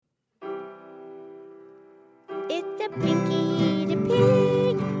It's the Pinky the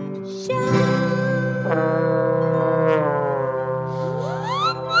Pig Show.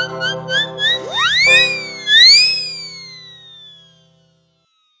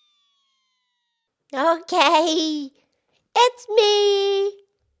 Okay, it's me.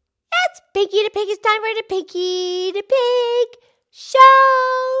 It's Pinky the Pig. It's time for the Pinky the Pig Show.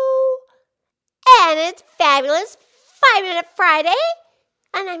 And it's fabulous 5-Minute Friday.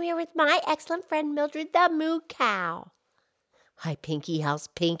 And I'm here with my excellent friend Mildred the Moo Cow. Hi, Pinky. How's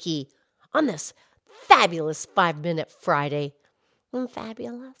Pinky on this fabulous 5-Minute Friday? I'm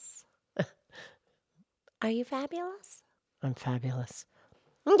fabulous. Are you fabulous? I'm fabulous.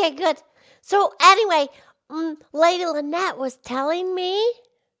 Okay, good. So anyway, Lady Lynette was telling me,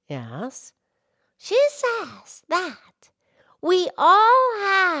 yes, she says that we all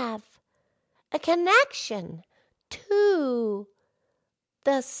have a connection to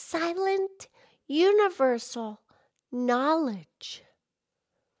the silent universal knowledge.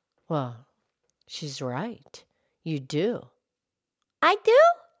 Well, she's right. You do. I do?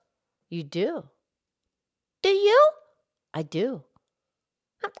 You do. Do you? I do.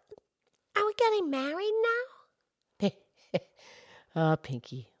 Are we getting married now?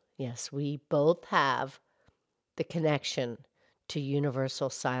 Pinky. Yes, we both have the connection to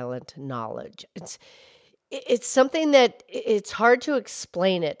universal silent knowledge. It's something that it's hard to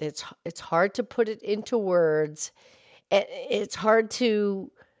explain it. It's hard to put it into words. It's hard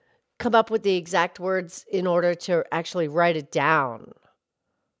to come up with the exact words in order to actually write it down.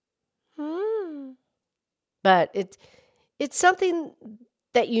 But it's something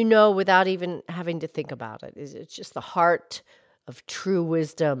that you know without even having to think about it. It's just the heart of true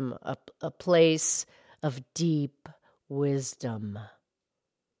wisdom, a place of deep wisdom.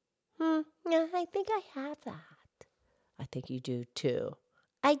 Yeah, I think I have that. I think you do too.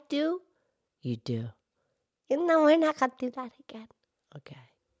 I do? You do. No, we're not going to do that again. Okay.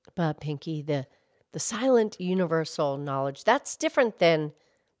 But Pinky, the silent universal knowledge, that's different than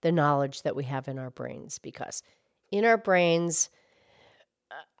the knowledge that we have in our brains, because in our brains,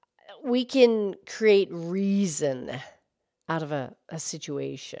 we can create reason out of a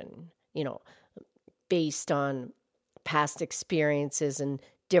situation, based on past experiences and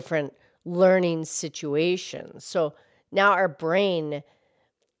different learning situations. So now our brain,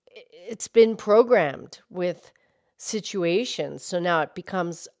 it's been programmed with situations. So now it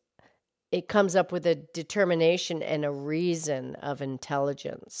comes up with a determination and a reason of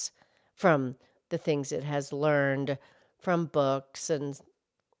intelligence from the things it has learned from books and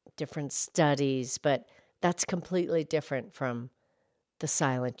different studies. But that's completely different from the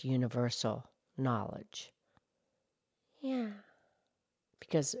silent universal knowledge. Yeah.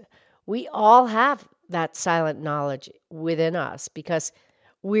 Because we all have that silent knowledge within us, because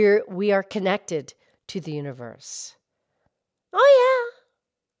we are connected to the universe. Oh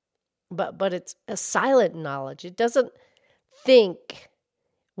yeah. But it's a silent knowledge. It doesn't think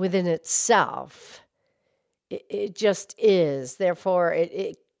within itself. It just is. Therefore,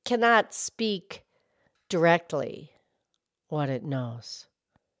 it cannot speak directly what it knows.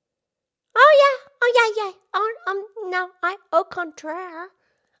 Oh yeah. No, au contraire.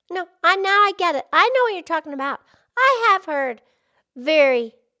 No, now I get it. I know what you're talking about. I have heard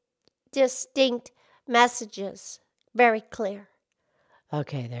very distinct messages, very clear.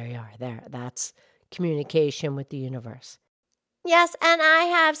 Okay, there you are. There, that's communication with the universe. Yes, and I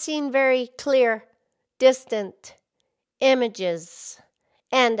have seen very clear, distant images.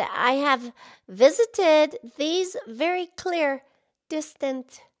 And I have visited these very clear,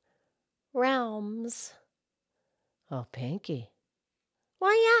 distant realms. Oh, Pinky.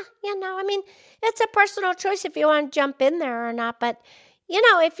 Well, yeah, it's a personal choice if you want to jump in there or not. But,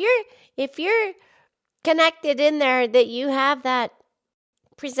 if you're connected in there, that you have that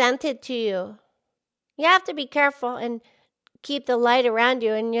presented to you, you have to be careful and keep the light around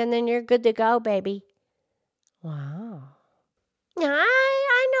you, and then you're good to go, baby. Wow. Yeah,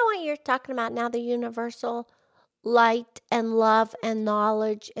 I know what you're talking about now, the universal light and love and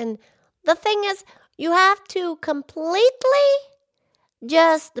knowledge. And the thing is, you have to completely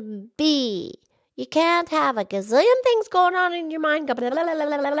just be. You can't have a gazillion things going on in your mind,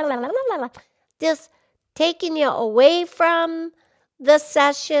 just taking you away from the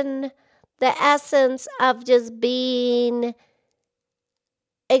session, the essence of just being,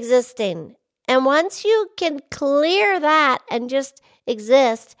 existing. And once you can clear that and just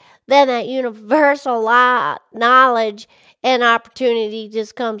exist, then that universal knowledge and opportunity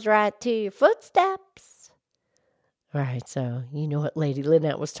just comes right to your footsteps. Right, so you know what Lady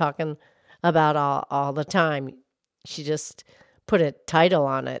Lynette was talking about all the time. She just put a title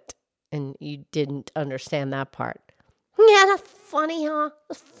on it. And you didn't understand that part. Yeah, that's funny, huh?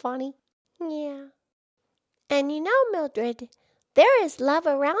 That's funny. Yeah. And you know, Mildred, there is love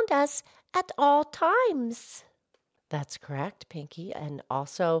around us at all times. That's correct, Pinky. And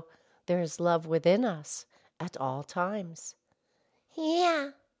also, there is love within us at all times.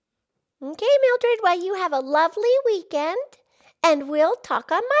 Yeah. Okay, Mildred, well, you have a lovely weekend, and we'll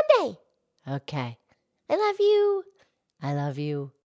talk on Monday. Okay. I love you. I love you.